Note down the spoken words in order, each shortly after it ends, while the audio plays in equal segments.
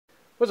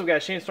What's up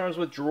guys, Shane Storms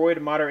with Droid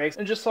Modder X,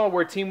 and just saw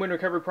where Team Win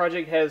Recovery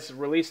Project has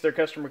released their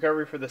custom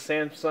recovery for the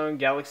Samsung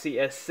Galaxy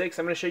S6.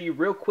 I'm going to show you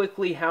real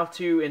quickly how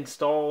to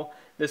install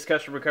this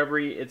custom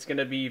recovery. It's going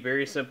to be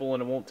very simple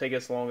and it won't take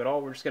us long at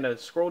all. We're just going to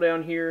scroll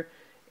down here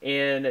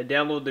and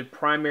download the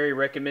primary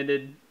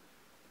recommended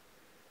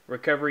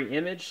recovery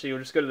image. So you'll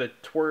just go to the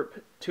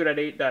TWRP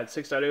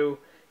 2.8.6.0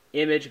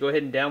 image, go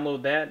ahead and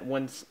download that.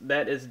 Once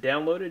that is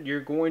downloaded, you're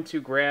going to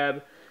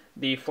grab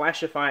the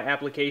Flashify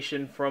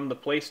application from the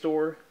Play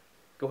Store.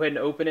 Go ahead and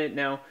open it.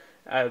 Now,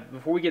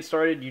 before we get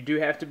started, you do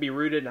have to be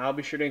rooted, and I'll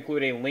be sure to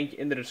include a link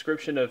in the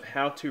description of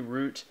how to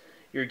root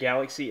your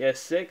Galaxy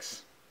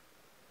S6.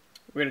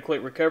 We're going to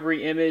click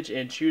Recovery Image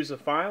and choose a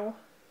file.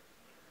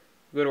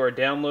 Go to our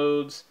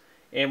downloads,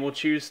 and we'll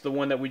choose the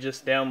one that we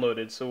just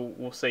downloaded. So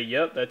we'll say,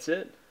 yep, that's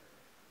it.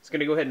 It's going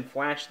to go ahead and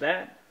flash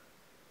that.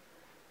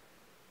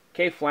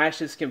 Okay,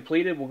 flash is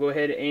completed. We'll go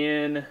ahead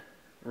and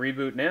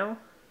reboot now.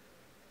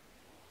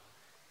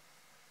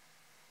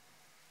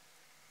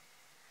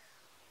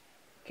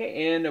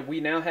 Okay, and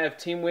we now have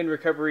Team Win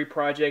Recovery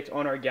Project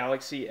on our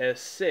Galaxy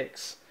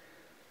S6.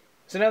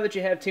 So now that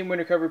you have Team Win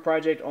Recovery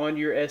Project on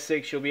your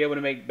S6, you'll be able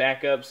to make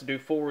backups, do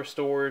full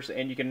restores,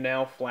 and you can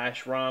now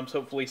flash ROMs.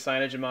 Hopefully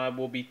CyanogenMod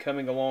will be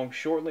coming along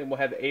shortly, and we'll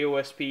have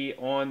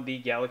AOSP on the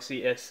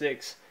Galaxy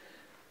S6.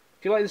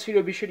 If you like this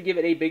video, be sure to give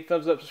it a big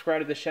thumbs up,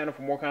 subscribe to this channel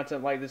for more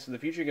content like this in the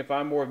future. You can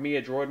find more of me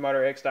at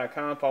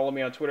droidmodderx.com. Follow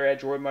me on Twitter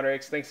at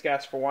droidmodderx. Thanks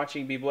guys for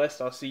watching. Be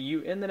blessed. I'll see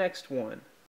you in the next one.